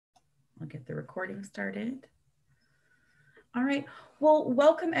I'll get the recording started. All right. Well,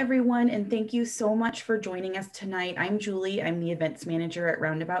 welcome everyone, and thank you so much for joining us tonight. I'm Julie. I'm the events manager at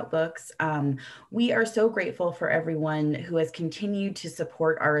Roundabout Books. We are so grateful for everyone who has continued to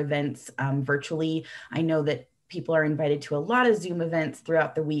support our events virtually. I know that people are invited to a lot of Zoom events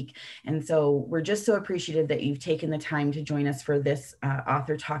throughout the week. And so we're just so appreciative that you've taken the time to join us for this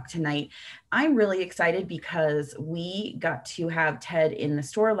author talk tonight. I'm really excited because we got to have Ted in the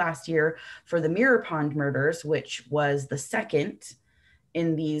store last year for the Mirror Pond Murders, which was the second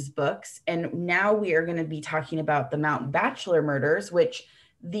in these books. And now we are going to be talking about the Mount Bachelor Murders, which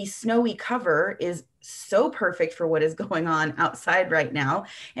the snowy cover is so perfect for what is going on outside right now.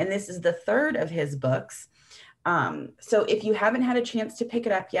 And this is the third of his books. So if you haven't had a chance to pick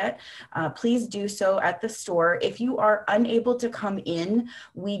it up yet, please do so at the store. If you are unable to come in,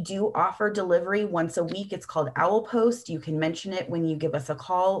 we do offer delivery once a week. It's called Owl Post. You can mention it when you give us a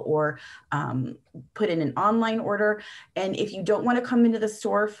call or put in an online order. And if you don't want to come into the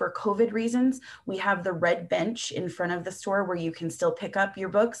store for COVID reasons, we have the red bench in front of the store where you can still pick up your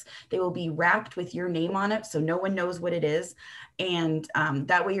books. They will be wrapped with your name on it, so no one knows what it is. And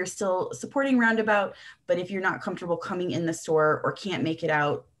that way you're still supporting Roundabout. But if you're not comfortable coming in the store or can't make it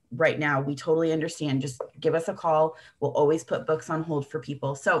out right now, we totally understand. Just give us a call. We'll always put books on hold for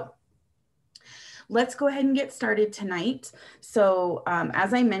people. So let's go ahead and get started tonight. So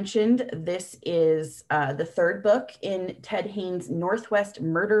as I mentioned, this is the third book in Ted Haynes' Northwest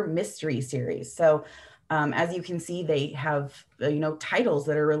Murder Mystery series. So as you can see, they have titles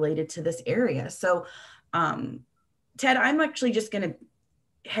that are related to this area. So Ted, I'm actually just going to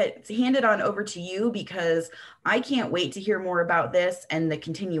hand it on over to you because I can't wait to hear more about this and the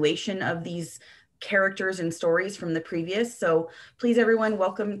continuation of these characters and stories from the previous. So please, everyone,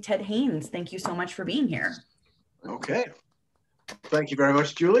 welcome Ted Haynes. Thank you so much for being here. Okay. Thank you very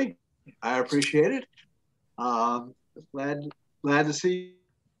much, Julie. I appreciate it. Glad to see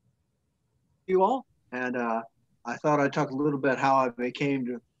you all. And I thought I'd talk a little bit how I came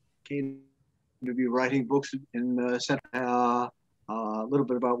to be writing books in the center. A little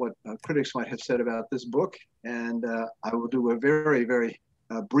bit about what critics might have said about this book, and I will do a very, very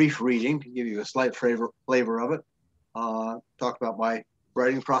brief reading to give you a slight flavor of it, talk about my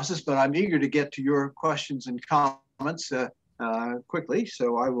writing process, but I'm eager to get to your questions and comments quickly,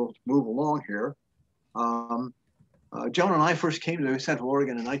 so I will move along here. Joan and I first came to Central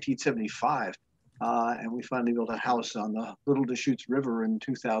Oregon in 1975, and we finally built a house on the Little Deschutes River in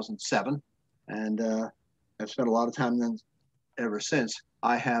 2007, and I've spent a lot of time then ever since.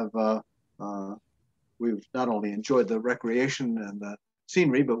 I have, we've not only enjoyed the recreation and the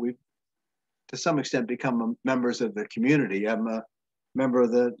scenery, but we've to some extent become members of the community. I'm a member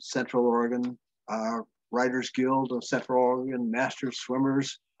of the Central Oregon Writers Guild of Central Oregon, Master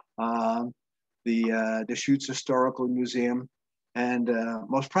Swimmers, the Deschutes Historical Museum, and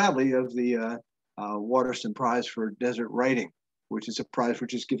most proudly of the Waterston Prize for Desert Writing, which is a prize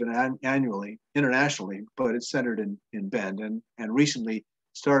which is given annually, internationally, but it's centered in Bend, and recently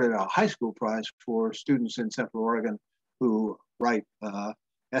started a high school prize for students in Central Oregon who write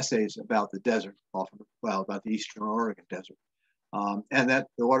essays about the desert, about the Eastern Oregon desert. And that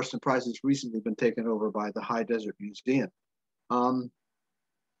the Waterston Prize has recently been taken over by the High Desert Museum.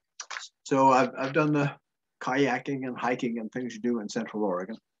 So I've done the kayaking and hiking and things you do in Central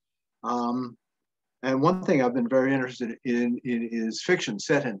Oregon. And one thing I've been very interested in is fiction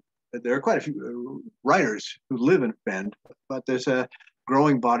set in, there are quite a few writers who live in Bend, but there's a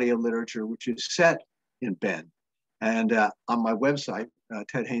growing body of literature which is set in Bend. And on my website,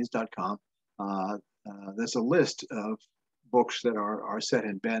 tedhaynes.com, there's a list of books that are set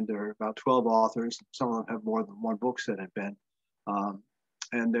in Bend. There are about 12 authors. Some of them have more than one book set in Bend.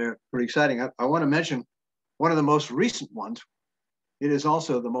 And they're pretty exciting. I want to mention one of the most recent ones. It is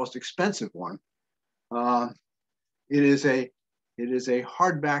also the most expensive one. It is a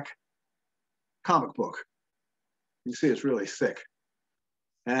hardback comic book. You see, it's really thick,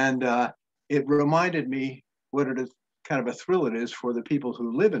 and it reminded me what it is, kind of a thrill it is for the people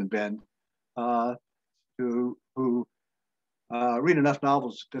who live in Bend, who read enough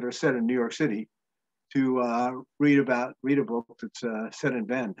novels that are set in New York City to read a book that's set in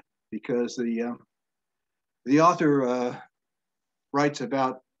Bend, because the author writes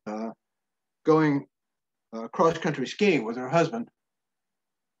about going cross-country skiing with her husband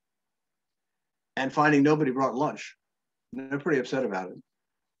and finding nobody brought lunch. And they're pretty upset about it.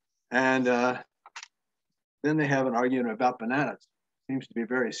 And then they have an argument about bananas. Seems to be a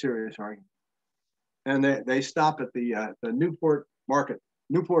very serious argument. And they stop at the Newport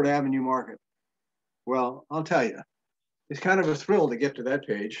Avenue Market. Well, I'll tell you, it's kind of a thrill to get to that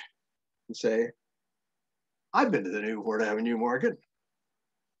page and say, I've been to the Newport Avenue Market,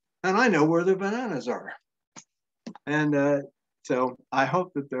 and I know where the bananas are. And so I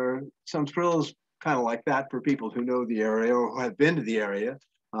hope that there are some thrills kind of like that for people who know the area or who have been to the area,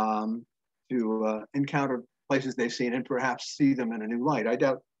 to encounter places they've seen and perhaps see them in a new light. I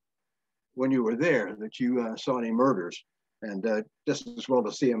doubt when you were there that you saw any murders, and just as well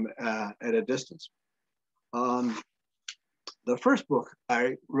to see them at a distance. The first book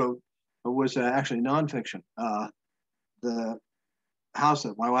I wrote was actually nonfiction. The house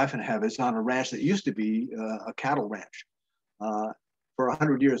that my wife and I have is on a ranch that used to be a cattle ranch for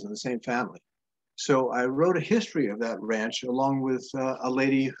 100 years in the same family. So I wrote a history of that ranch along with a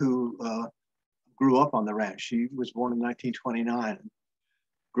lady who grew up on the ranch. She was born in 1929 and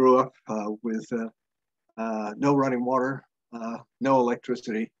grew up with no running water, no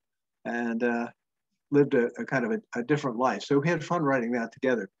electricity, and lived a kind of a different life. So we had fun writing that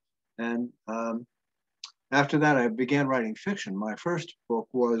together. And after that, I began writing fiction. My first book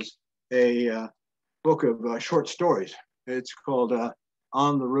was a book of short stories. It's called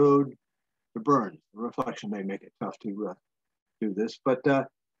On the Road to Burn. The reflection may make it tough to do this, but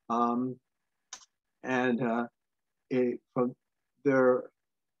from there,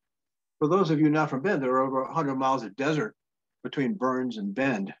 for those of you not from Bend, there are over 100 miles of desert between Burns and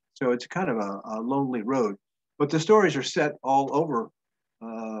Bend. So it's kind of a lonely road. But the stories are set all over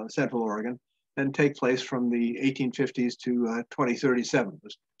Central Oregon and take place from the 1850s to 2037.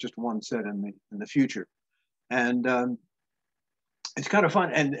 There's just one set in the future. And it's kind of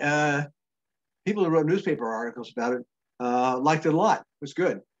fun. And people who wrote newspaper articles about it liked it a lot. It was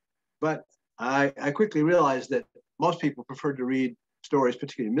good. But I quickly realized that most people preferred to read stories,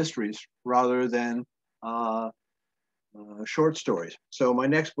 particularly mysteries, rather than short stories. So my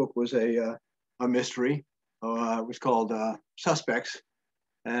next book was a mystery. It was called Suspects.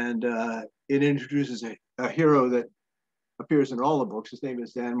 And it introduces a hero that appears in all the books. His name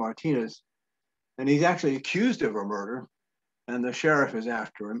is Dan Martinez. And he's actually accused of a murder. And the sheriff is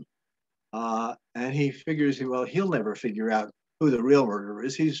after him. And he figures, well, he'll never figure out who the real murderer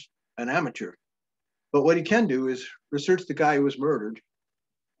is. He's an amateur. But what he can do is research the guy who was murdered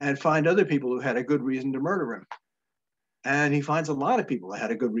and find other people who had a good reason to murder him. And he finds a lot of people that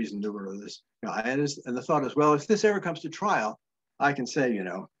had a good reason to murder this guy. And the thought is, well, if this ever comes to trial, I can say,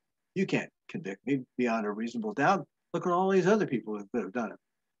 you can't convict me beyond a reasonable doubt. Look at all these other people that could have done it.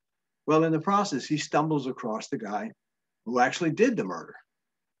 Well, in the process, he stumbles across the guy who actually did the murder.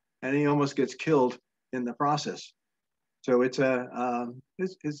 And he almost gets killed in the process. So it's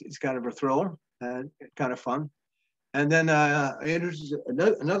kind of a thriller and kind of fun. And then I introduced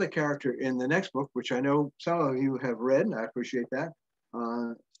another character in the next book, which I know some of you have read, and I appreciate that.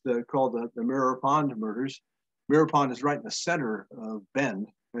 Called the Mirror Pond Murders. Mirror Pond is right in the center of Bend.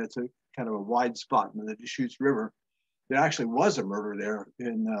 It's a kind of a wide spot in the Deschutes River. There actually was a murder there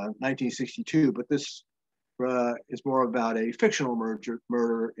in 1962, but this is more about a fictional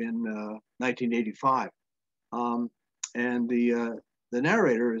murder in 1985. And the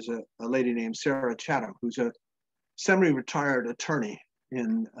narrator is a lady named Sarah Chatham, who's a semi-retired attorney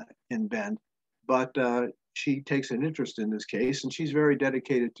in Bend, but she takes an interest in this case, and she's very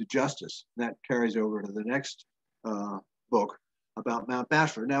dedicated to justice. That carries over to the next book about Mount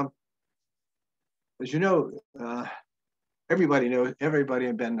Bachelor. Now, as you know, everybody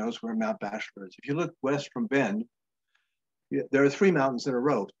in Bend knows where Mount Bachelor is. If you look west from Bend, there are three mountains in a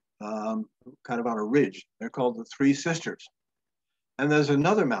row, kind of on a ridge. They're called the Three Sisters. And there's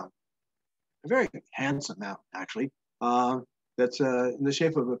another mountain, a very handsome mountain, actually, that's in the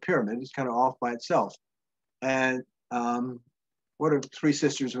shape of a pyramid. It's kind of off by itself. And what are Three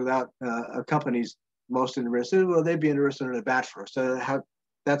Sisters without a company's most interested? Well, they'd be interested in a bachelor. So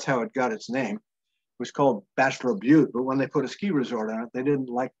that's how it got its name. It was called Bachelor Butte, but when they put a ski resort on it, they didn't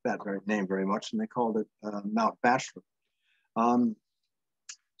like that name very much, and they called it Mount Bachelor.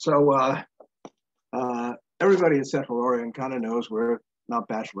 Everybody in Central Oregon kind of knows where Mount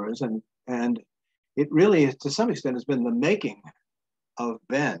Bachelor is, and it really, to some extent, has been the making of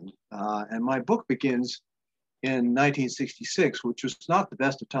Bend. And my book begins in 1966, which was not the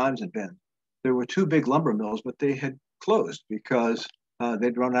best of times in Bend. There were two big lumber mills, but they had closed because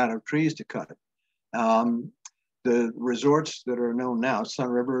they'd run out of trees to cut. The resorts that are known now, Sun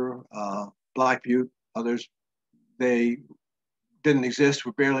River, Black Butte, others, they didn't exist,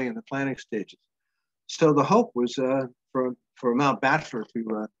 were barely in the planning stages. So the hope was for Mount Bachelor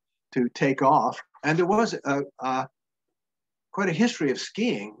to take off. And there was quite a history of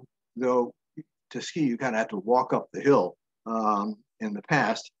skiing, though to ski you kind of had to walk up the hill in the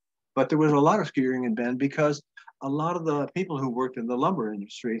past. But there was a lot of skiing in Bend because a lot of the people who worked in the lumber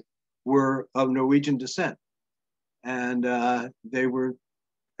industry were of Norwegian descent, and they were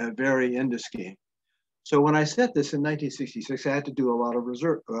very into skiing. So when I set this in 1966, I had to do a lot of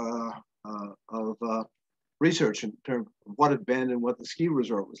research in terms of what had been and what the ski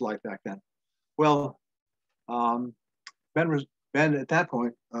resort was like back then. Well, Ben at that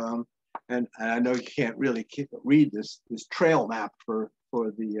point, and I know you can't really read this trail map for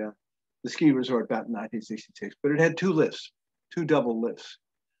the ski resort back in 1966, but it had two lifts, two double lifts.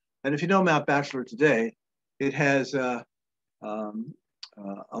 And if you know Mount Bachelor today, it has 11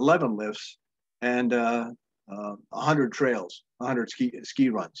 lifts and 100 trails, 100 ski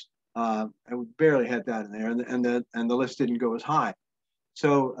runs. And we barely had that in there, and the lifts didn't go as high.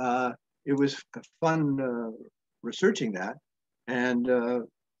 So it was fun researching that, and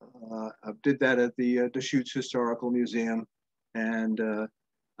I did that at the Deschutes Historical Museum, and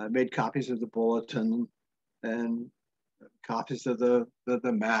I made copies of the bulletin and copies of the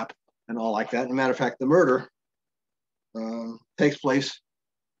map and all like that. As a matter of fact, the murder takes place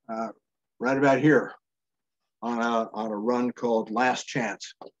right about here on a run called Last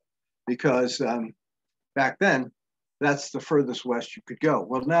Chance, because back then, that's the furthest west you could go.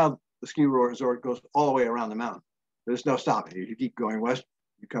 Well, now the ski resort goes all the way around the mountain. There's no stopping. You keep going west,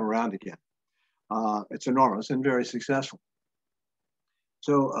 you come around again. It's enormous and very successful.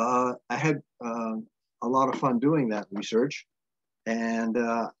 So I had a lot of fun doing that research, and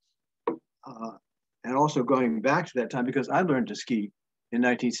also going back to that time, because I learned to ski in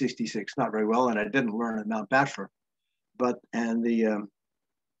 1966, not very well, and I didn't learn at Mount Bachelor. And the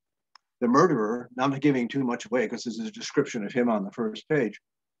murderer, I'm not giving too much away because this is a description of him on the first page.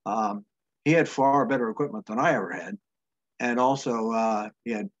 He had far better equipment than I ever had. And also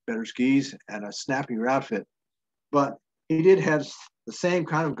he had better skis and a snappier outfit. But he did have the same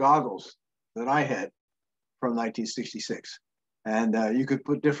kind of goggles that I had from 1966. And you could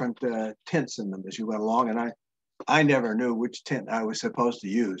put different tints in them as you went along. And I never knew which tint I was supposed to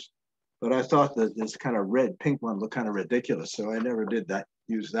use. But I thought that this kind of red, pink one looked kind of ridiculous. So I never did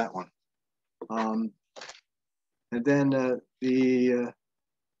use that one. And then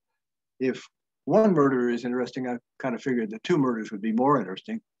if one murder is interesting, I kind of figured the two murders would be more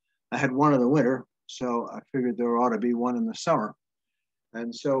interesting. I had one in the winter, so I figured there ought to be one in the summer.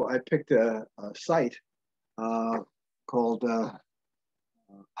 And so I picked a site called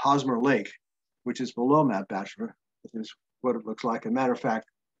Hosmer Lake, which is below Mount Bachelor. This is what it looks like. As a matter of fact,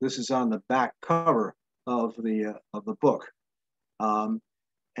 this is on the back cover of the book.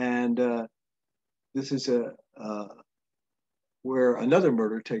 This is where another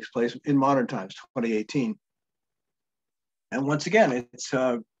murder takes place in modern times, 2018. And once again, it's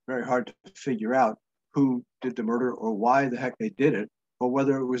very hard to figure out who did the murder or why the heck they did it, or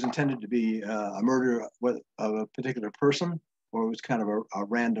whether it was intended to be a murder of a particular person, or it was kind of a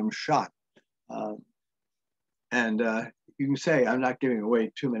random shot. You can say, I'm not giving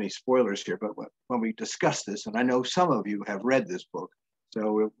away too many spoilers here, but when we discuss this, and I know some of you have read this book,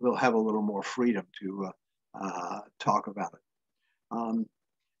 so we'll have a little more freedom to talk about it.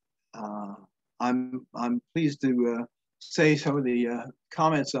 I'm pleased to say some of the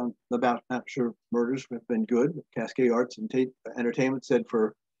comments on about Bachelor Murders have been good. Cascade Arts and Entertainment said,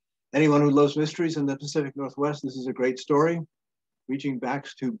 for anyone who loves mysteries in the Pacific Northwest, this is a great story, reaching back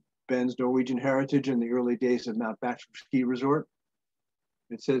to Ben's Norwegian heritage in the early days of Mount Bachelor Ski Resort.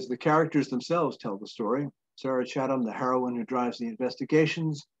 It says the characters themselves tell the story. Sarah Chatham, the heroine who drives the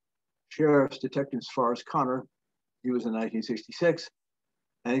investigations. Sheriff's Detective Forrest Connor, he was in 1966.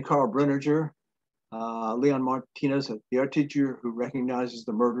 And Carl Brininger, Leon Martinez, the art teacher who recognizes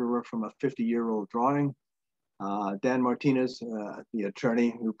the murderer from a 50-year-old drawing. Dan Martinez, the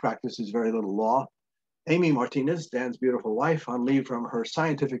attorney who practices very little law. Amy Martinez, Dan's beautiful wife, on leave from her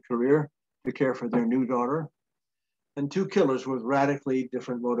scientific career to care for their new daughter. And two killers with radically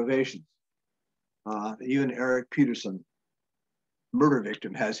different motivations. Even Erik Peterson, murder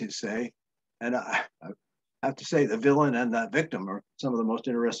victim, has his say. And I have to say the villain and that victim are some of the most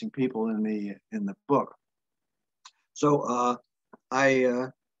interesting people in the book. So I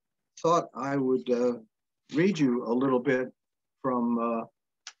thought I would read you a little bit from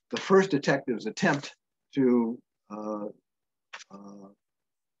the first detective's attempt to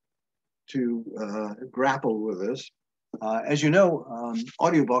grapple with this. As you know,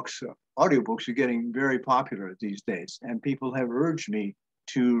 audiobooks are getting very popular these days, and people have urged me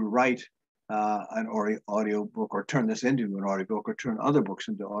to write an audiobook, or turn this into an audiobook, or turn other books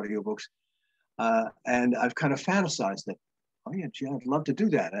into audiobooks. And I've kind of fantasized that, oh yeah, gee, I'd love to do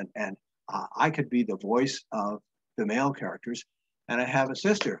that. And I could be the voice of the male characters. And I have a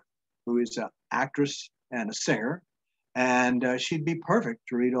sister who is an actress and a singer, And she'd be perfect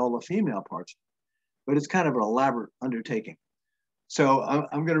to read all the female parts, but it's kind of an elaborate undertaking. So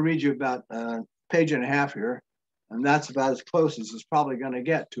I'm going to read you about a page and a half here, and that's about as close as it's probably going to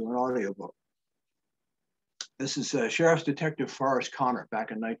get to an audiobook. This is Sheriff's Detective Forrest Connor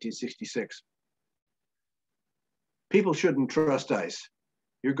back in 1966. People shouldn't trust ice.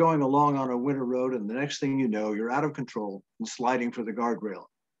 You're going along on a winter road, and the next thing you know, you're out of control and sliding for the guardrail.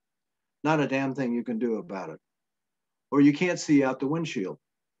 Not a damn thing you can do about it. Or you can't see out the windshield.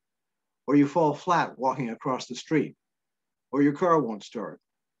 Or you fall flat walking across the street. Or your car won't start.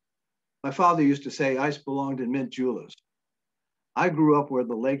 My father used to say ice belonged in mint juleps. I grew up where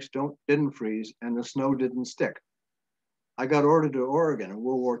the lakes didn't freeze and the snow didn't stick. I got ordered to Oregon in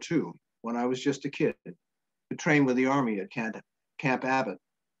World War II when I was just a kid to train with the Army at Camp Abbott.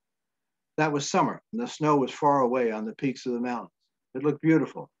 That was summer, and the snow was far away on the peaks of the mountains. It looked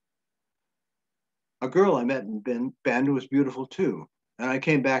beautiful. A girl I met in Bend was beautiful too, and I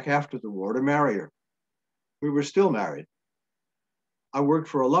came back after the war to marry her. We were still married. I worked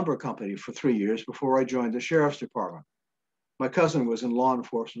for a lumber company for 3 years before I joined the sheriff's department. My cousin was in law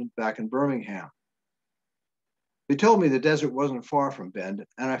enforcement back in Birmingham. They told me the desert wasn't far from Bend,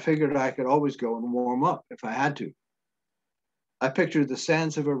 and I figured I could always go and warm up if I had to. I pictured the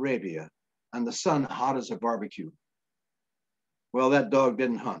sands of Arabia and the sun hot as a barbecue. Well, that dog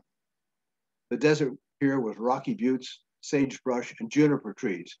didn't hunt. The desert here was rocky buttes, sagebrush, and juniper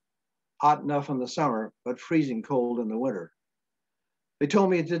trees, hot enough in the summer, but freezing cold in the winter. They told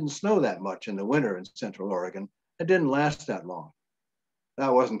me it didn't snow that much in the winter in Central Oregon. It didn't last that long.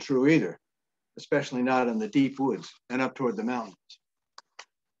 That wasn't true either, especially not in the deep woods and up toward the mountains.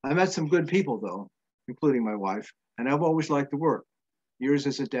 I met some good people though, including my wife, and I've always liked the work, years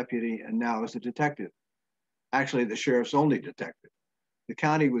as a deputy and now as a detective. Actually, the sheriff's only detective. The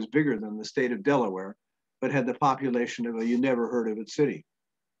county was bigger than the state of Delaware, but had the population of a you never heard of it city.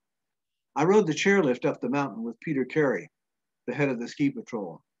 I rode the chairlift up the mountain with Peter Carey, the head of the ski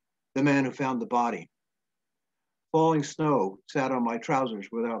patrol, the man who found the body. Falling snow sat on my trousers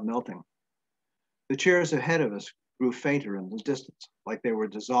without melting. The chairs ahead of us grew fainter in the distance, like they were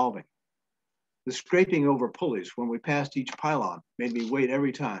dissolving. The scraping over pulleys when we passed each pylon made me wait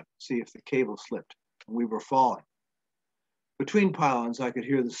every time to see if the cable slipped and we were falling. Between pylons, I could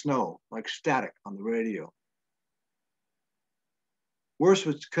hear the snow like static on the radio. Worse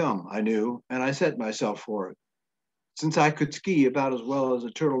was to come, I knew, and I set myself for it. Since I could ski about as well as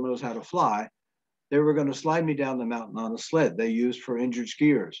a turtle knows how to fly, they were going to slide me down the mountain on a sled they used for injured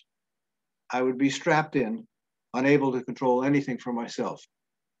skiers. I would be strapped in, unable to control anything for myself.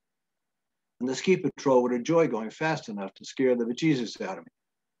 And the ski patrol would enjoy going fast enough to scare the bejesus out of me.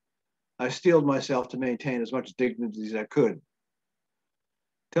 I steeled myself to maintain as much dignity as I could.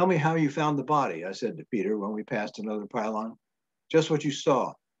 Tell me how you found the body, I said to Peter when we passed another pylon. Just what you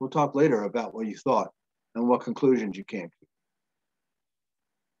saw. We'll talk later about what you thought and what conclusions you came to.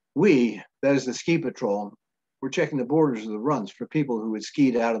 We, that is the ski patrol, were checking the borders of the runs for people who had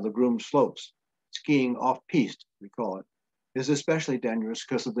skied out of the groomed slopes. Skiing off-piste, we call it, is especially dangerous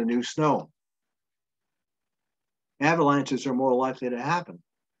because of the new snow. Avalanches are more likely to happen,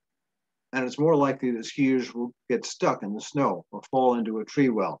 and it's more likely that skiers will get stuck in the snow or fall into a tree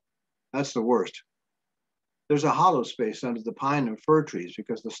well. That's the worst. There's a hollow space under the pine and fir trees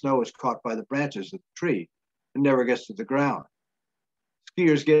because the snow is caught by the branches of the tree and never gets to the ground.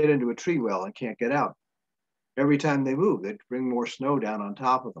 Skiers get into a tree well and can't get out. Every time they move, they bring more snow down on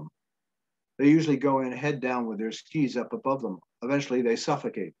top of them. They usually go in head down with their skis up above them. Eventually, they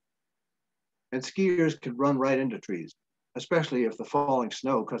suffocate. And skiers can run right into trees, especially if the falling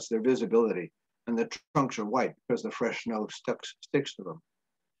snow cuts their visibility and the trunks are white because the fresh snow sticks to them.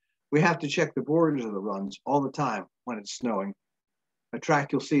 We have to check the borders of the runs all the time when it's snowing. A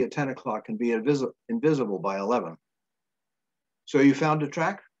track you'll see at 10 o'clock can be invisible by 11. So you found a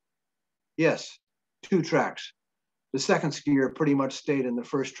track? Yes, 2 tracks. The second skier pretty much stayed in the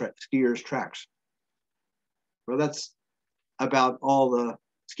first skier's tracks. Well, that's about all the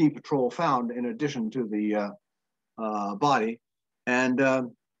ski patrol found in addition to the body. And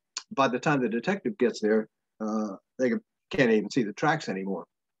by the time the detective gets there, they can't even see the tracks anymore.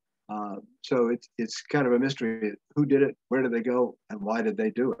 So it's kind of a mystery. Who did it? Where did they go? And why did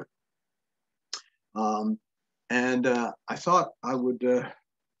they do it? I thought I would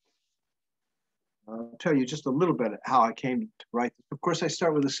tell you just a little bit how I came to write this. Of course, I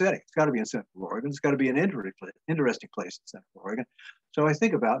start with the setting. It's got to be in Central Oregon. It's got to be an interesting place in Central Oregon. So I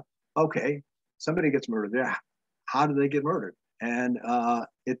think about, okay, somebody gets murdered there. How did they get murdered? And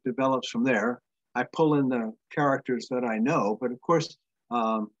it develops from there. I pull in the characters that I know, but of course,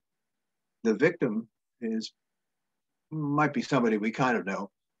 the victim is might be somebody we kind of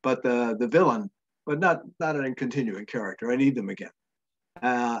know, but the villain, but not a continuing character. I need them again.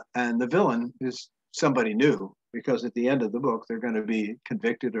 And the villain is somebody new, because at the end of the book, they're going to be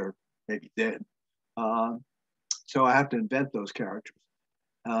convicted or maybe dead. So I have to invent those characters.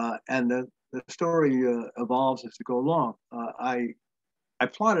 And the story evolves as we go along. I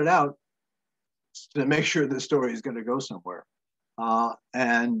plotted out to make sure the story is going to go somewhere.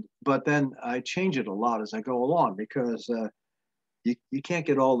 But then I change it a lot as I go along, because you can't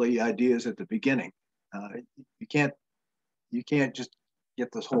get all the ideas at the beginning. You can't just get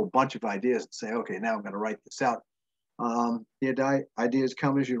this whole bunch of ideas and say, okay, now I'm going to write this out. The ideas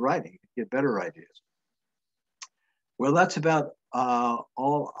come as you're writing. You get better ideas. Well, that's about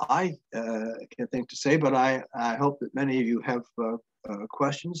all I can think to say, but I hope that many of you have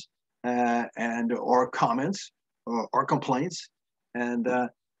questions and or comments or complaints. And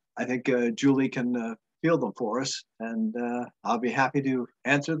I think Julie can field them for us, and I'll be happy to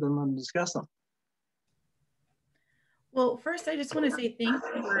answer them and discuss them. Well, first, I just want to say thanks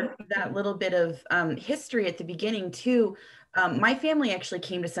for that little bit of history at the beginning, too. My family actually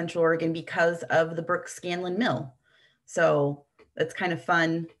came to Central Oregon because of the Brooks Scanlon Mill. So that's kind of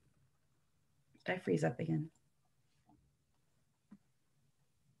fun. Did I freeze up again?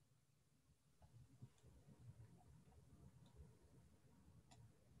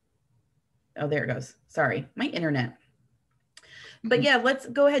 Oh, there it goes. Sorry, my internet. But yeah, let's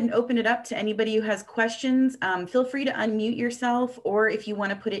go ahead and open it up to anybody who has questions. Feel free to unmute yourself, or if you want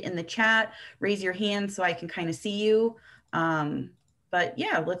to put it in the chat, raise your hand so I can kind of see you. But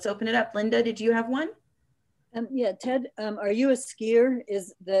yeah, let's open it up. Linda, did you have one? Yeah, Ted, are you a skier?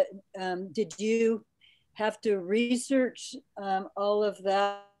 Did you have to research all of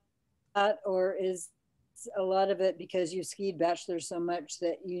that, or is a lot of it because you skied Bachelor so much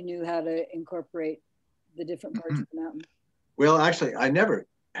that you knew how to incorporate the different parts of the mountain? Well, actually, I never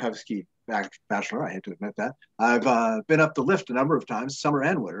have skied Bachelor. I hate to admit that. I've been up the lift a number of times, summer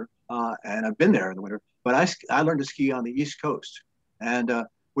and winter, and I've been there in the winter. But I learned to ski on the East Coast, and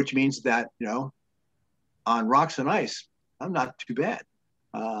which means that, you know, on rocks and ice, I'm not too bad.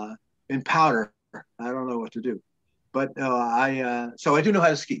 In powder, I don't know what to do. But so I do know how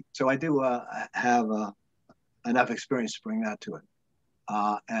to ski. So I do have enough experience to bring that to it.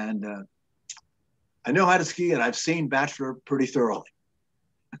 And I know how to ski, and I've seen Bachelor pretty thoroughly.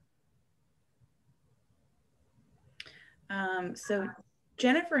 So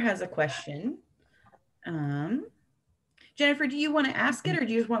Jennifer has a question. Jennifer, do you want to ask it, or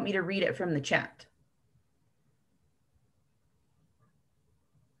do you just want me to read it from the chat?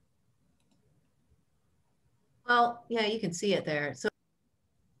 Well, yeah, you can see it there. So,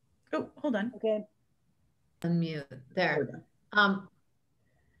 oh, hold on. Okay. Unmute there.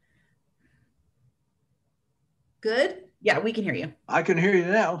 Good? Yeah, we can hear you. I can hear you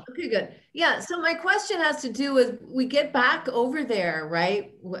now. Okay, good. Yeah, so my question has to do with, we get back over there,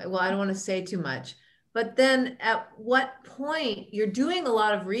 right? Well, I don't want to say too much, but then at what point, you're doing a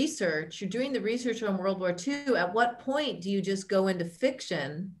lot of research, you're doing the research on World War II, at what point do you just go into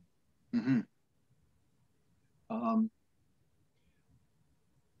fiction? Mm-hmm.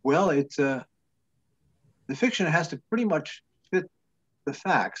 Well, it's the fiction has to pretty much fit the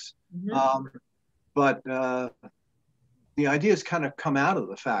facts. Mm-hmm. But the ideas kind of come out of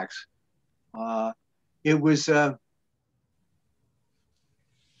the facts. It was I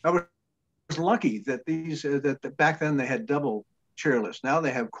was lucky that these that back then they had double chairlifts. Now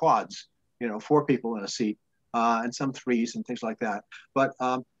they have quads, you know, 4 people in a seat, and some 3s and things like that. But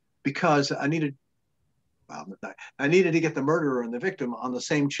because I needed to get the murderer and the victim on the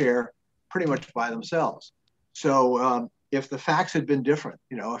same chair pretty much by themselves. So if the facts had been different,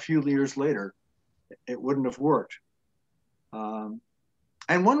 you know, a few years later, it wouldn't have worked.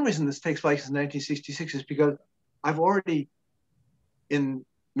 And one reason this takes place in 1966 is because I've already, in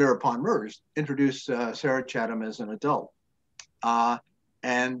Marathon Murders, introduced Sarah Chatham as an adult.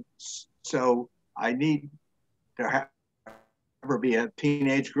 And so I need to ever be a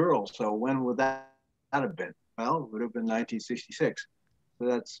teenage girl. So when would that have been? Well, it would have been 1966. So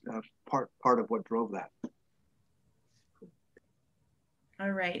that's part of what drove that.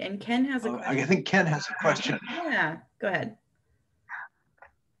 All right, and Ken has a question. I think Ken has a question. Yeah, go ahead.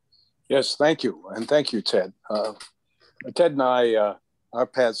 Yes, thank you. And thank you, Ted. Ted and I, our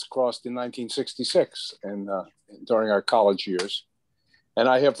paths crossed in 1966 and during our college years. And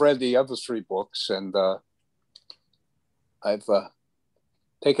I have read the other 3 books, and I've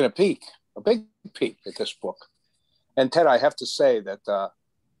taken a big peek at this book. And Ted, I have to say that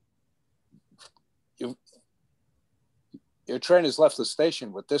your train has left the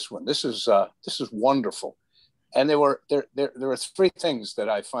station with this one. This is wonderful. And there were three things that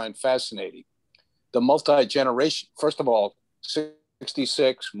I find fascinating. The multi-generation, first of all,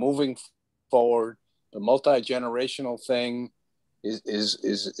 66, moving forward, the multi-generational thing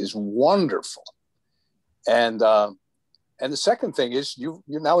is wonderful. And the second thing is you're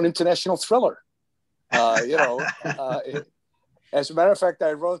now an international thriller. As a matter of fact,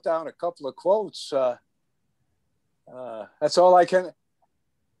 I wrote down a couple of quotes. That's all I can.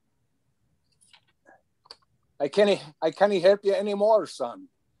 I can't help you anymore, son.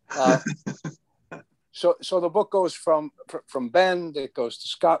 So the book goes from Bend, it goes to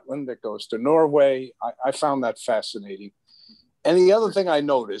Scotland, it goes to Norway. I found that fascinating. And the other thing I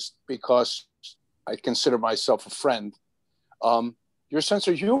noticed, because I consider myself a friend, your sense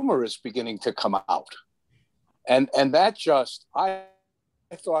of humor is beginning to come out. And that just, I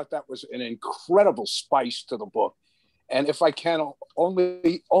thought that was an incredible spice to the book. And if I can,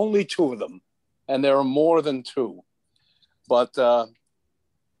 only two of them. And there are more than two. But,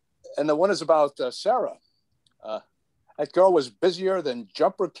 and the one is about Sarah. That girl was busier than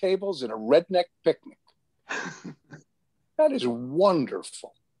jumper cables in a redneck picnic. That is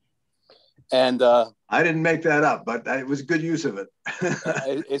wonderful. And I didn't make that up, but it was a good use of it.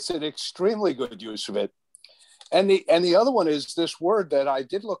 It's an extremely good use of it. And the other one is this word that I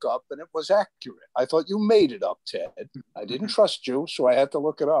did look up, and it was accurate. I thought you made it up, Ted. I didn't trust you, so I had to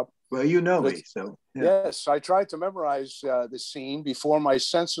look it up. Well, you know me, so. Yeah. Yes, I tried to memorize the scene before my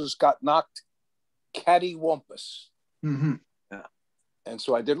senses got knocked cattywampus. Mm-hmm. Yeah. And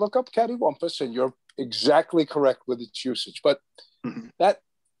so I did look up cattywampus, and you're exactly correct with its usage. But the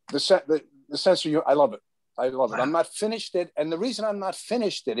sense of you, I love it. I love it. I'm not finished it, and the reason I'm not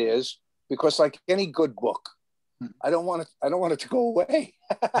finished it is because, like any good book, I don't want it to go away.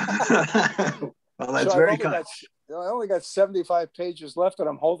 Well, that's very kind. I only got 75 pages left, and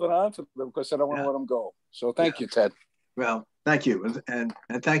I'm holding on to them because I don't want to let them go. So thank you, Ted. Well, thank you, and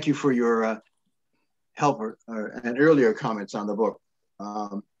thank you for your help and earlier comments on the book.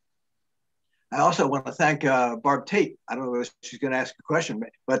 I also want to thank Barb Tate. I don't know if she's going to ask a question,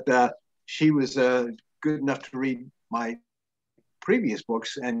 but she was good enough to read my previous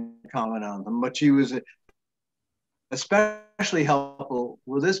books and comment on them. But she was especially helpful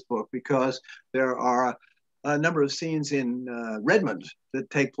with this book because there are a number of scenes in Redmond that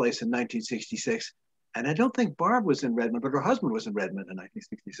take place in 1966. And I don't think Barb was in Redmond, but her husband was in Redmond in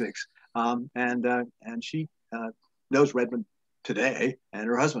 1966. And she knows Redmond today, and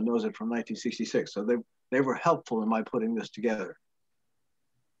her husband knows it from 1966. So they were helpful in my putting this together.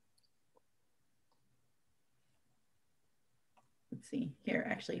 Let's see here,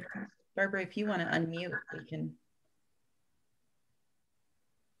 actually, Barbara, if you want to unmute, we can.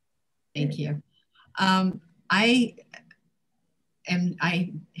 Thank you. I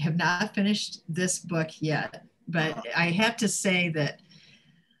have not finished this book yet, but I have to say that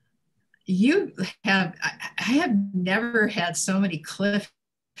I have never had so many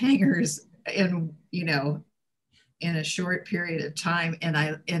cliffhangers in a short period of time, and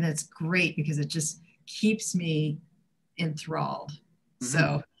it's great because it just keeps me enthralled.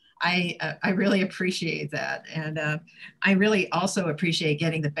 So I really appreciate that, and I really also appreciate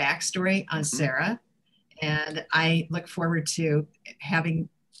getting the backstory on Sarah. And I look forward to having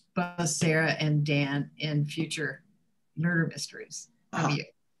both Sarah and Dan in future murder mysteries. How about you?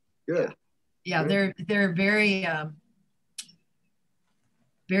 Good. Yeah, they're very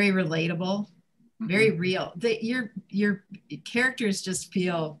very relatable, very real. Your characters just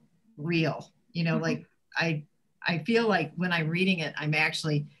feel real. Like I feel like when I'm reading it, I'm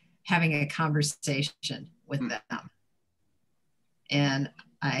actually having a conversation with them, and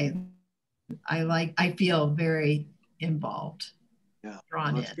I feel very involved. Yeah,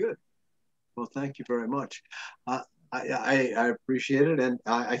 drawn that's in. Good. Well, thank you very much. I appreciate it, and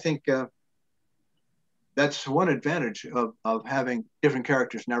I think that's one advantage of having different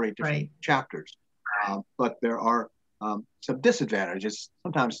characters narrate different chapters. But there are some disadvantages.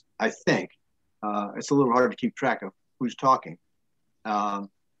 Sometimes I think it's a little hard to keep track of who's talking,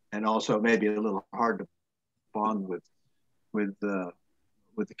 and also maybe a little hard to bond with the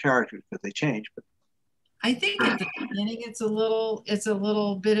characters that they change. But I think at the beginning it's a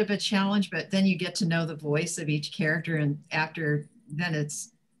little bit of a challenge, but then you get to know the voice of each character, and after then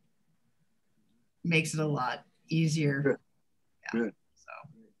makes it a lot easier. Good. Yeah. Good. So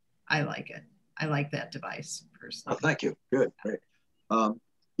I like it. I like that device personally. Oh, thank you. Good. Great.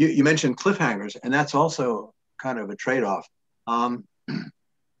 You mentioned cliffhangers, and that's also kind of a trade-off. When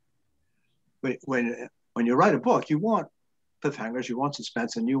you write a book, you want cliffhangers, you want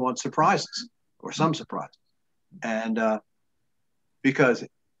suspense, and you want surprises, or some surprises. And because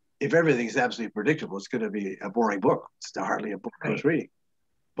if everything's absolutely predictable, it's going to be a boring book. It's hardly a book worth reading.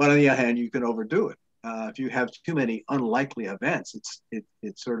 But on the other hand, you can overdo it. If you have too many unlikely events,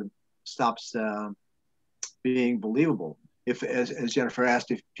 it sort of stops being believable. If, as Jennifer asked,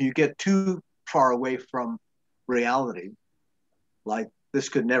 if you get too far away from reality, like this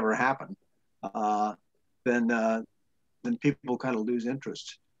could never happen, then people kind of lose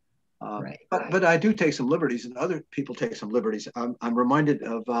interest. But I do take some liberties, and other people take some liberties. I'm reminded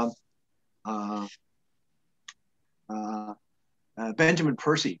of Benjamin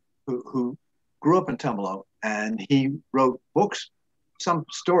Percy, who grew up in Tumalo, and he wrote books, some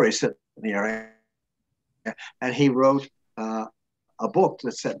stories set in the area, and he wrote a book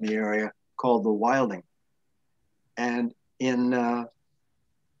that's set in the area called The Wilding. And in that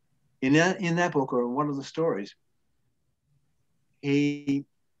book, or one of the stories, he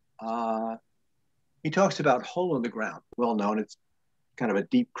talks about Hole in the Ground, well known. It's kind of a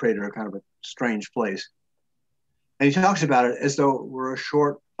deep crater, kind of a strange place. And he talks about it as though it were a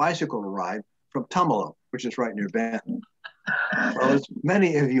short bicycle ride from Tumalo, which is right near Benton. Well, as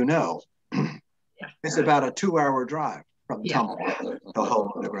many of you know, it's about a 2-hour drive from Tumalo to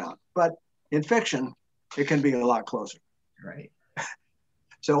Hole in the Ground. But in fiction, it can be a lot closer. Right.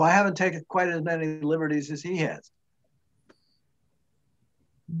 So I haven't taken quite as many liberties as he has.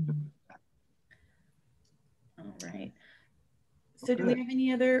 All right. So do we have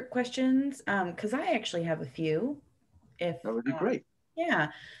any other questions? Because I actually have a few. If that would be great. Yeah.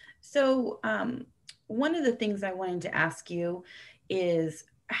 So one of the things I wanted to ask you is,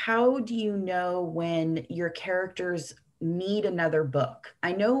 how do you know when your characters need another book?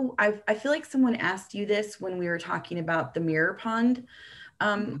 I know I feel like someone asked you this when we were talking about the Mirror Pond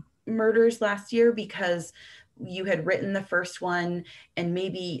murders last year, because you had written the first one, and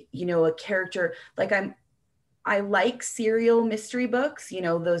maybe, you know, a character like I like serial mystery books, you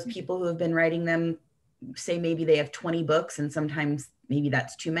know, those people who have been writing them say maybe they have 20 books, and sometimes maybe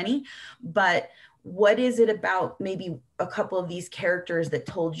that's too many. But what is it about maybe a couple of these characters that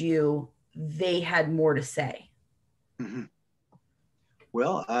told you they had more to say? Mm-hmm.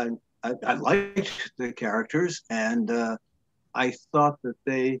 Well, I liked the characters, and I thought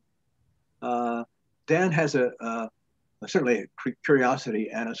that Dan has certainly a curiosity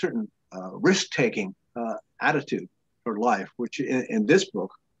and a certain risk-taking attitude toward life, which in this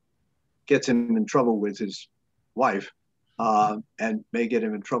book gets him in trouble with his wife, and may get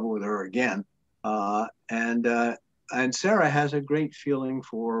him in trouble with her again. And Sarah has a great feeling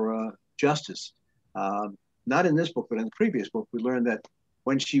for justice. Not in this book, but in the previous book, we learned that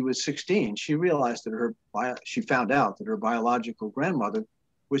when she was 16, she realized that she found out that her biological grandmother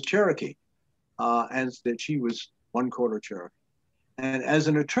was Cherokee, and that she was 1/4 Cherokee. And as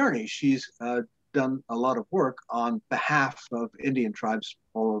an attorney, she's done a lot of work on behalf of Indian tribes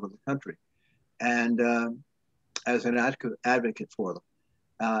all over the country, and as an advocate for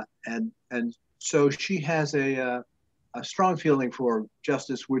them. And so she has a strong feeling for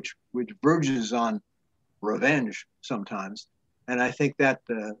justice, which verges on revenge sometimes. And I think that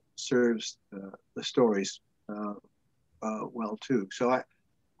serves the stories well too. So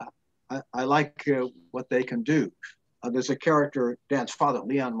I like what they can do. There's a character, Dan's father,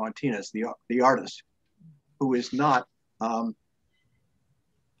 Leon Martinez, the artist, who is not, not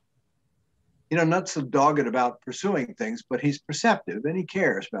so dogged about pursuing things, but he's perceptive and he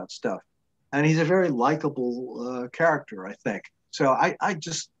cares about stuff. And he's a very likable character, I think. So I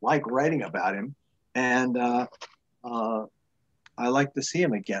just like writing about him, and I like to see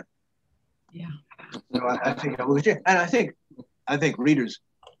him again. Yeah. So I think I will, and I think readers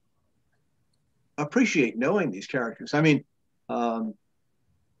appreciate knowing these characters. I mean, when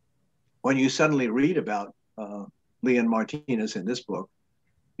you suddenly read about Leon Martinez in this book,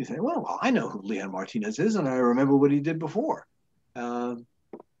 you say, well, I know who Leon Martinez is, and I remember what he did before.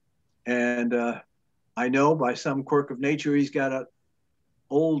 And I know by some quirk of nature, he's got an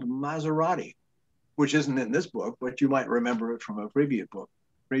old Maserati, which isn't in this book, but you might remember it from a previous book.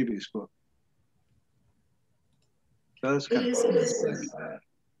 So that's kind of, in this book.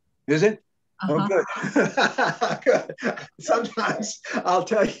 Is it? Uh-huh. Oh, good. Good. Sometimes I'll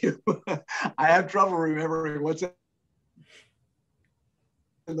tell you, I have trouble remembering what's in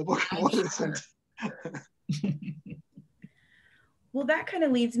the book and what isn't. Well, that kind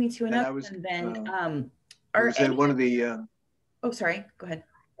of leads me to another one then. Are any one of the... oh, sorry. Go ahead.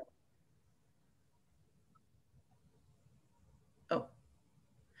 Oh.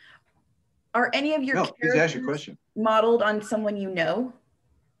 Are any of your No, please ask your characters question. modeled on someone you know?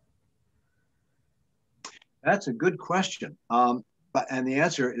 That's a good question. And the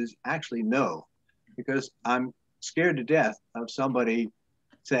answer is actually no, because I'm scared to death of somebody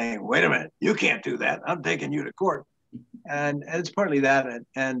saying, wait a minute, you can't do that. I'm taking you to court. And it's partly that,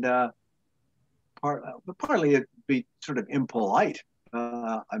 but partly it'd be sort of impolite.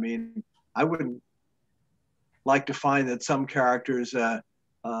 I mean, I wouldn't like to find that some characters in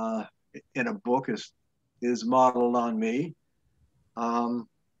a book is modeled on me.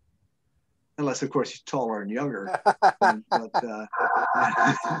 Unless, of course, he's taller and younger.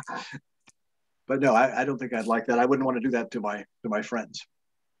 But no, I don't think I'd like that. I wouldn't want to do that to my friends.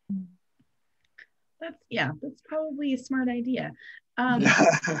 That's probably a smart idea.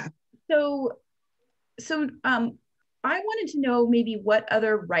 So I wanted to know maybe what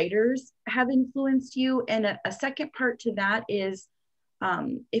other writers have influenced you. And a second part to that is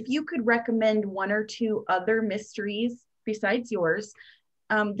if you could recommend one or two other mysteries besides yours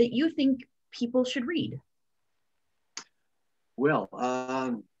that you think people should read. Well,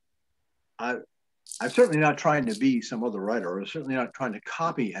 I'm certainly not trying to be some other writer, or certainly not trying to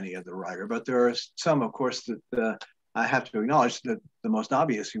copy any other writer, but there are some, of course, that I have to acknowledge that the most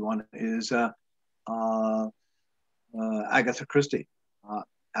obvious one is Agatha Christie.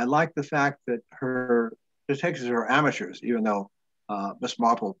 I like the fact that her detectives are amateurs, even though Miss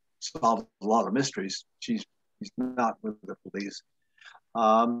Marple solves a lot of mysteries. She's not with the police.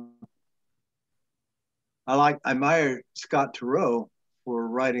 I admire Scott Turow for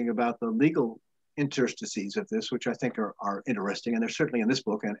writing about the legal interstices of this, which I think are interesting, and they're certainly in this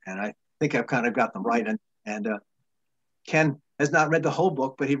book, and I think I've kind of got them right. And Ken has not read the whole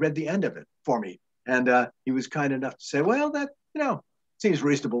book, but he read the end of it for me, and he was kind enough to say, well, that seems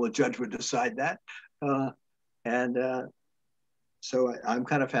reasonable. A judge would decide that, so I'm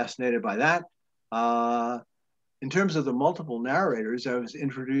kind of fascinated by that. In terms of the multiple narrators, I was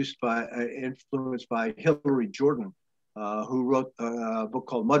influenced by Hilary Jordan, who wrote a book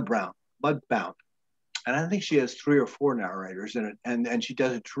called Mudbound. And I think she has 3 or 4 narrators in it, and she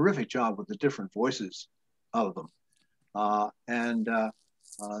does a terrific job with the different voices of them. So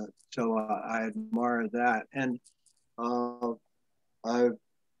I admire that. And I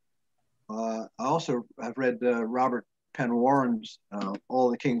also have read Robert Penn Warren's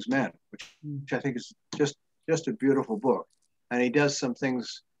All the King's Men, which I think is just a beautiful book. And he does some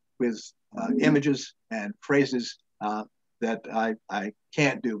things with images and phrases that I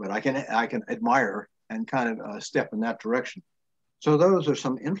can't do, but I can admire and kind of step in that direction. So those are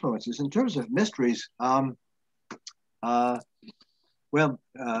some influences. In terms of mysteries, I like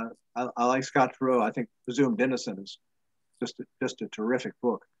Scott Turow. I think Presumed Innocent is just a terrific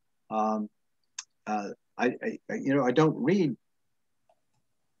book. I don't read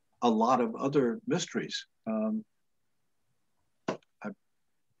a lot of other mysteries. I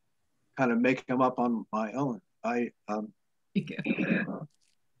kind of make them up on my own. I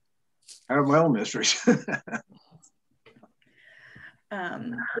have my own mysteries.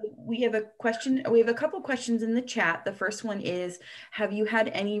 We have a question. We have a couple questions in the chat. The first one is, have you had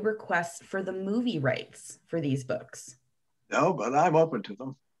any requests for the movie rights for these books? No, but I'm open to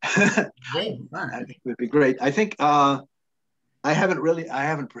them. I think it would be great. I think I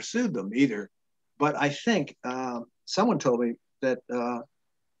haven't pursued them either, but I think someone told me that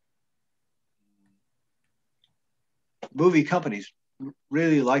movie companies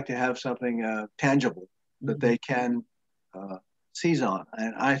really like to have something tangible that they can seize on.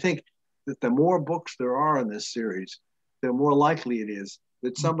 And I think that the more books there are in this series, the more likely it is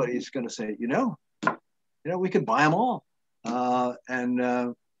that somebody's going to say, we could buy them all,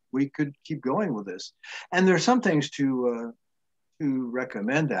 and we could keep going with this. And there's some things to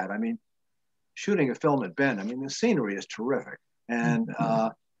recommend that. I mean, shooting a film at Bend, the scenery is terrific, and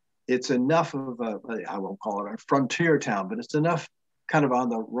it's enough of I won't call it a frontier town, but it's enough kind of on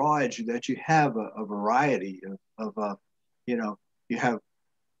the raw edge that you have a variety of you have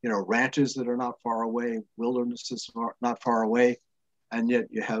ranches that are not far away, wildernesses are not far away, and yet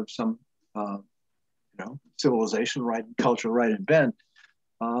you have some civilization culture right in Bend.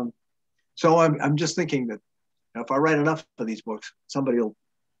 So I'm just thinking that if I write enough of these books, somebody will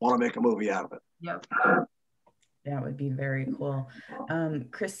want to make a movie out of it. Yep. That would be very cool.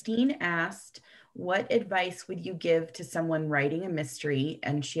 Christine asked, what advice would you give to someone writing a mystery?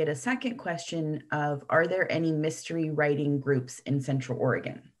 And she had a second question of, are there any mystery writing groups in Central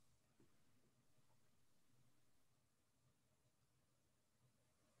Oregon?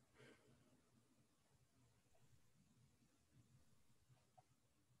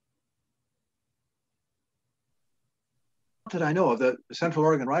 That I know of, the Central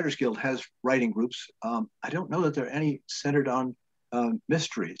Oregon Writers Guild has writing groups. I don't know that there are any centered on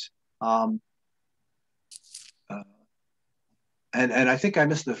mysteries. And I think I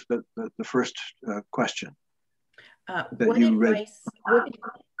missed the first question. that you read?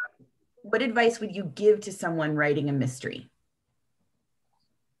 What advice would you give to someone writing a mystery?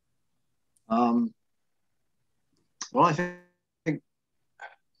 Well, I think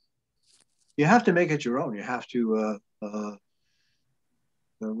you have to make it your own. You have to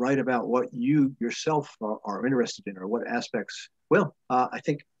write about what you yourself are interested in, or what aspects. Well, I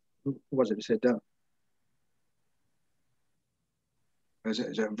think, who was it who said,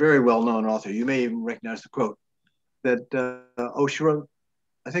 is a very well-known author. You may even recognize the quote that, she wrote,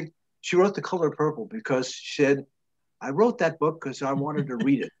 I think she wrote The Color Purple because she said, I wrote that book because I wanted to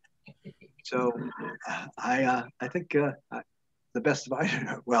read it. So I think the best advice,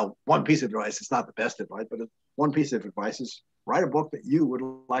 well, one piece of advice, it's not the best advice, but one piece of advice is write a book that you would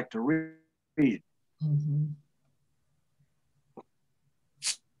like to read. Mm-hmm.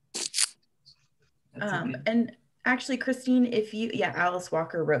 And actually, Christine, Alice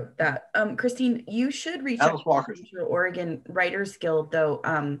Walker wrote that. Christine, you should reach out to the Oregon Writers Guild, though.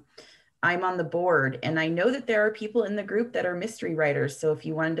 I'm on the board, and I know that there are people in the group that are mystery writers. So if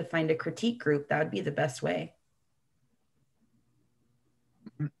you wanted to find a critique group, that would be the best way.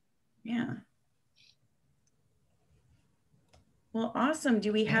 Yeah. Well, awesome.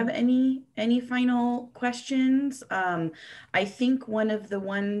 Do we have any final questions? I think one of the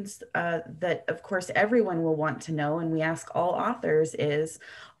ones that, of course, everyone will want to know, and we ask all authors, is,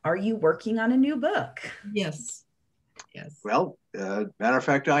 are you working on a new book? Yes. Yes. Well, matter of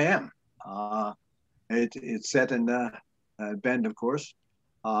fact, I am. It's set in Bend, of course.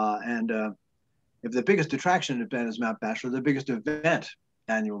 And if the biggest attraction at Bend is Mount Bachelor, the biggest event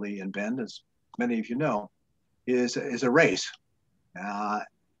annually in Bend, as many of you know, is a race.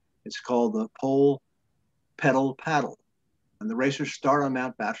 It's called the Pole, Pedal, Paddle. And the racers start on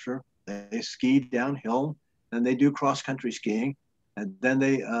Mount Bachelor. They ski downhill, and they do cross-country skiing. And then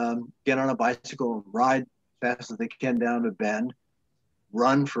they get on a bicycle and ride fast as they can down to Bend,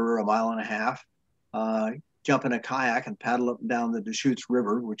 run for a mile and a half, jump in a kayak and paddle up and down the Deschutes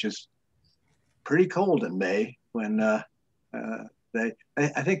River, which is pretty cold in May when I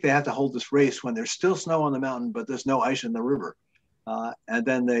think they have to hold this race when there's still snow on the mountain, but there's no ice in the river. And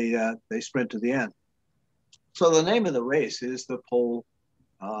then they sprint to the end. So the name of the race is the Pole,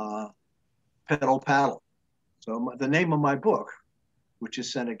 Pedal, Paddle. So the name of my book, which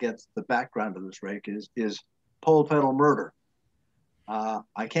is set against the background of this race, is Pole, Pedal, Murder.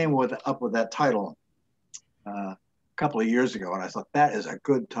 I came up with that title a couple of years ago, and I thought, that is a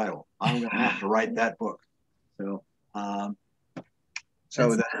good title. I'm going to have to write that book. So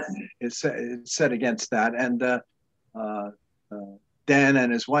it's set against that. And Dan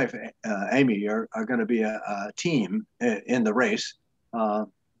and his wife, Amy, are going to be a team in the race,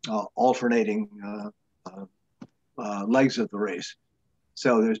 alternating legs of the race.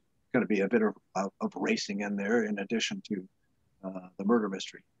 So there's going to be a bit of racing in there, in addition to the murder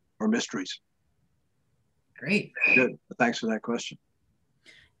mystery or mysteries. Great. Good. Thanks for that question.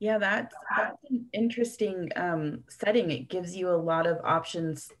 Yeah, that's an interesting setting. It gives you a lot of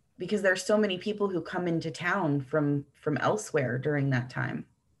options because there's so many people who come into town from elsewhere during that time.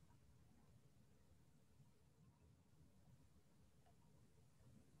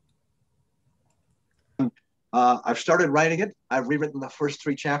 I've started writing it. I've rewritten the first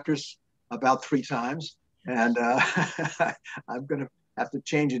 3 chapters about 3 times, and I'm going to have to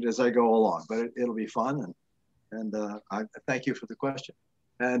change it as I go along, but it'll be fun. And I thank you for the question.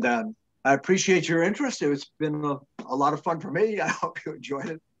 And I appreciate your interest. It's been a lot of fun for me. I hope you enjoyed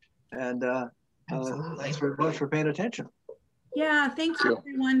it. And thanks very much for paying attention. Yeah, thank you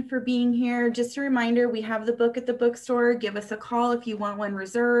everyone for being here. Just a reminder, we have the book at the bookstore. Give us a call if you want one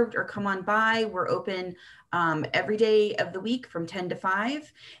reserved, or come on by. We're open every day of the week from 10 to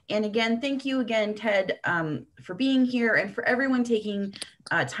 5. And again, thank you again, Ted, for being here, and for everyone taking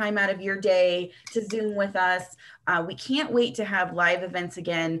time out of your day to Zoom with us. We can't wait to have live events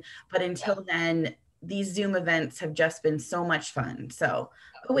again, but until then, these Zoom events have just been so much fun. So,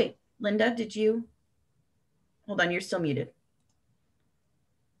 oh wait, Linda, did you? Hold on, you're still muted.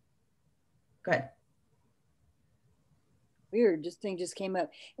 Good. Weird, this thing just came up.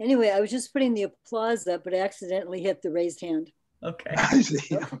 Anyway, I was just putting the applause up, but I accidentally hit the raised hand. Okay. I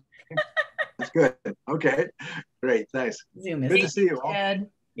see. That's good. Okay, great, thanks. Zoom is good to see you all. Ted.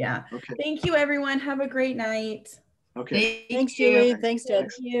 Yeah. Okay. Thank you, everyone. Have a great night. Okay. Thanks, Julie. Thanks,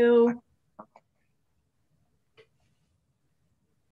 Ted. Thank you.